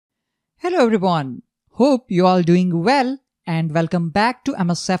Hello everyone, hope you all doing well and welcome back to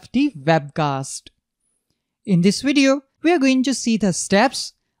MSFT webcast. In this video, we are going to see the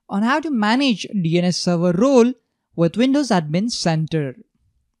steps on how to manage DNS server role with Windows Admin Center.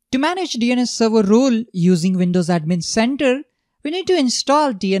 To manage DNS server role using Windows Admin Center, we need to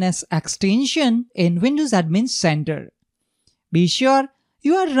install DNS extension in Windows Admin Center. Be sure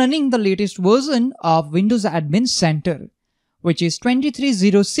you are running the latest version of Windows Admin Center, which is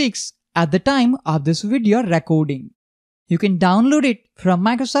 2306 at the time of this video recording. You can download it from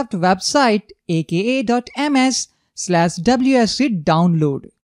Microsoft website aka.ms/wsc download.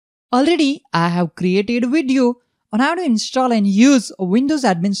 Already, I have created a video on how to install and use Windows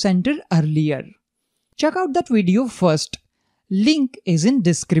Admin Center earlier. Check out that video first. Link is in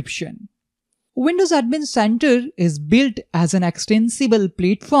description. Windows Admin Center is built as an extensible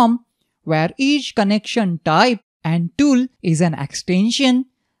platform where each connection type and tool is an extension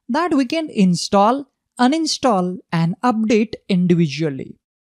that we can install, uninstall, and update individually.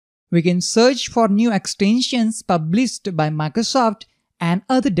 We can search for new extensions published by Microsoft and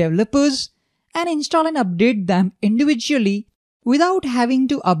other developers and install and update them individually without having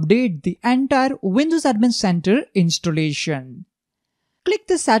to update the entire Windows Admin Center installation. Click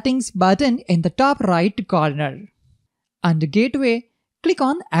the Settings button in the top right corner. Under Gateway, click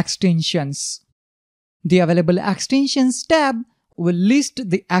on Extensions. The Available Extensions tab will list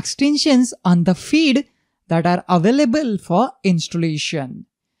the extensions on the feed that are available for installation.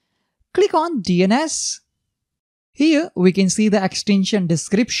 Click on DNS. Here we can see the extension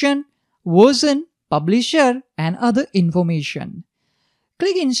description, version, publisher, and other information.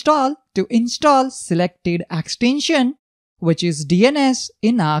 Click Install to install selected extension, which is DNS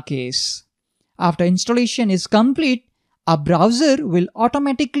in our case. After installation is complete, a browser will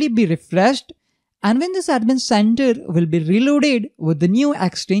automatically be refreshed and Windows Admin Center will be reloaded with the new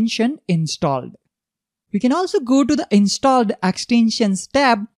extension installed. We can also go to the Installed Extensions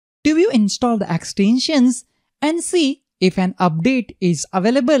tab to view installed extensions and see if an update is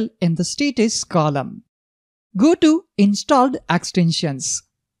available in the status column. Go to Installed Extensions.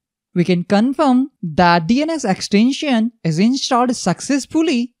 We can confirm that DNS extension is installed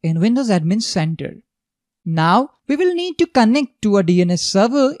successfully in Windows Admin Center. Now, we will need to connect to a DNS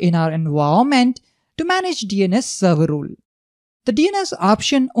server in our environment to manage DNS server role. The DNS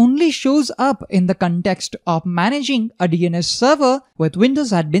option only shows up in the context of managing a DNS server with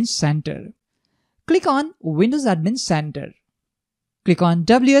Windows Admin Center. Click on Windows Admin Center. Click on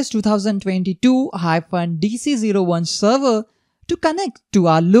WS 2022-DC01 server to connect to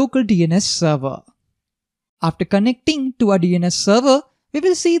our local DNS server. After connecting to our DNS server, we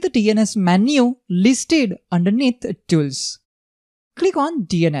will see the DNS menu listed underneath Tools. Click on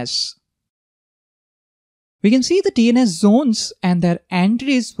DNS. We can see the DNS zones and their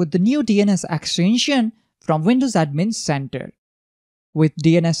entries with the new DNS extension from Windows Admin Center. With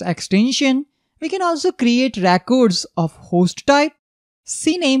DNS extension, we can also create records of host type,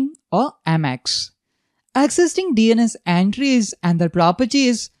 CNAME, or MX. Existing DNS entries and their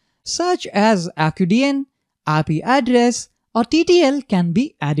properties such as AQDN, IP address, or TTL can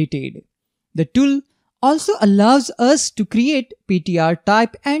be edited. The tool also allows us to create PTR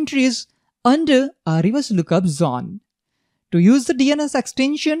type entries under a reverse lookup zone. To use the DNS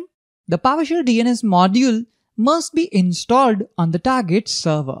extension, the PowerShell DNS module must be installed on the target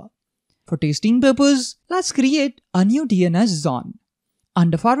server. For testing purpose, let's create a new DNS zone.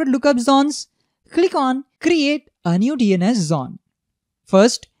 Under Forward Lookup Zones, click on Create a new DNS zone.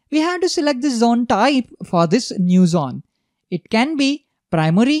 First, we have to select the zone type for this new zone. It can be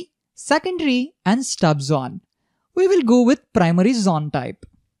primary, secondary, and stub zone. We will go with primary zone type.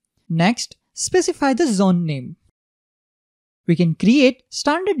 Next, specify the zone name. We can create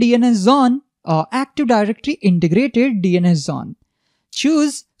standard DNS zone or Active Directory integrated DNS zone.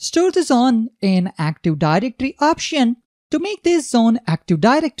 Choose Store the zone in Active Directory option to make this zone Active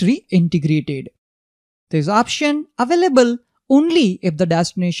Directory integrated. This option available only if the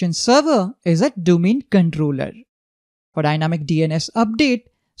destination server is a domain controller. For dynamic DNS update,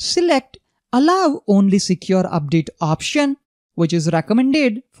 select Allow Only Secure Update option, which is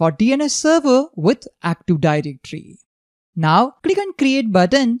recommended for DNS server with Active Directory. Now, click on Create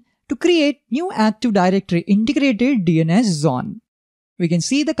button to create new Active Directory integrated DNS zone. We can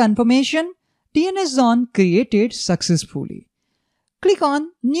see the confirmation DNS zone created successfully. Click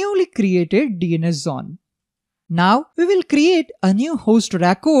on Newly Created DNS zone. Now, we will create a new host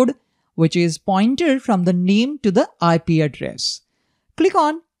record, which is pointer from the name to the IP address. Click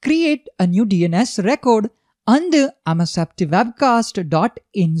on Create a new DNS record under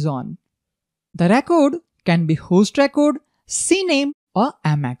msftwebcast.in zone. The record can be host record, CNAME, or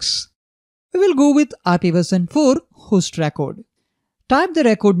MX. We will go with IP version 4 host record. Type the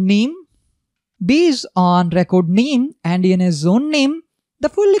record name. Based on record name and DNS zone name, the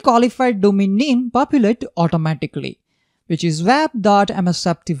fully qualified domain name populates automatically, which is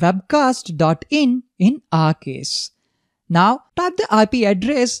web.msfpwebcast.in in our case. Now type the IP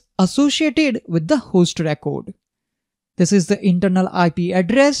address associated with the host record. This is the internal IP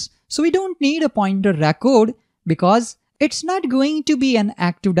address, so we don't need a pointer record because it's not going to be an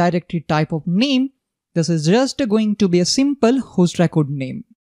Active Directory type of name. This is just going to be a simple host record name.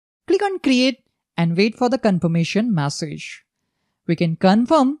 Click on create and wait for the confirmation message. We can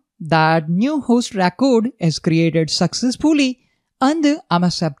confirm that new host record is created successfully on the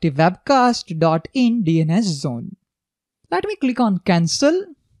msfpwebcast.in DNS zone. Let me click on cancel.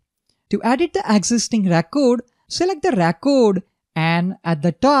 To edit the existing record, select the record and at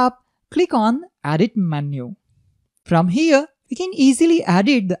the top, click on edit menu. From here, we can easily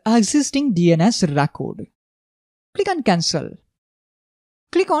edit the existing DNS record. Click on cancel.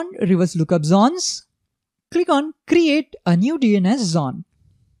 Click on reverse lookup zones. Click on create a new DNS zone.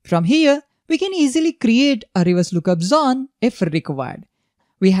 From here, we can easily create a reverse lookup zone if required.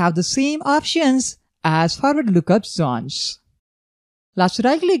 We have the same options as forward lookup zones. Let's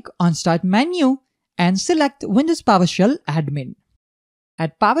right click on start menu and select Windows PowerShell admin.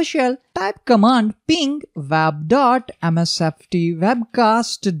 At PowerShell, type command ping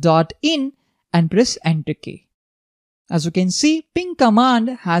web.msfpwebcast.in and press enter key. As you can see, ping command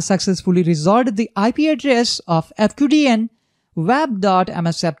has successfully resolved the IP address of fqdn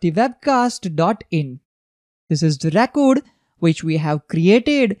web.msfpwebcast.in. This is the record which we have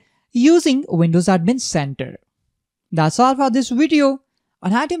created using Windows Admin Center. That's all for this video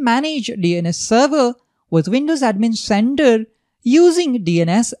on how to manage DNS server with Windows Admin Center using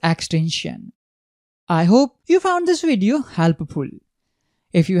DNS extension. I hope you found this video helpful.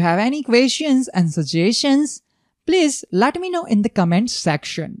 If you have any questions and suggestions, please let me know in the comments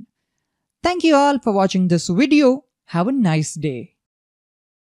section. Thank you all for watching this video. Have a nice day.